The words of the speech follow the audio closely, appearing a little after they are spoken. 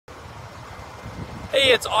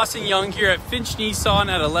Hey, it's Austin Young here at Finch Nissan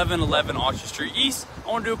at 1111 Orchard Street East.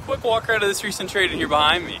 I want to do a quick walk around of this recent trade-in here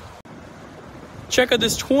behind me. Check out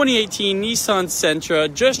this 2018 Nissan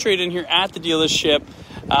Sentra, just traded in here at the dealership.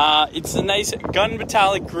 It's a nice gun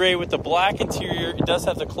metallic gray with the black interior. It does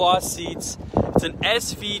have the cloth seats. It's an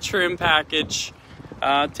SV trim package.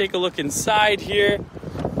 Take a look inside here.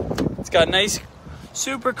 It's got nice,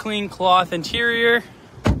 super clean cloth interior.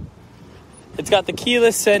 It's got the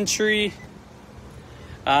keyless entry.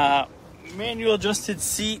 Manual adjusted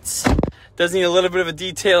seats. Does need a little bit of a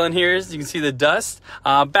detail in here, as you can see the dust.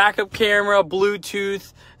 Backup camera,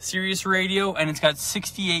 Bluetooth, Sirius radio, and it's got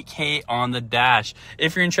 68K on the dash.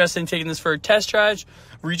 If you're interested in taking this for a test drive,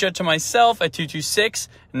 reach out to myself at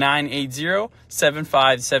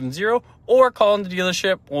 226-980-7570 or call in the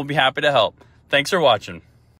dealership. We'll be happy to help. Thanks for watching.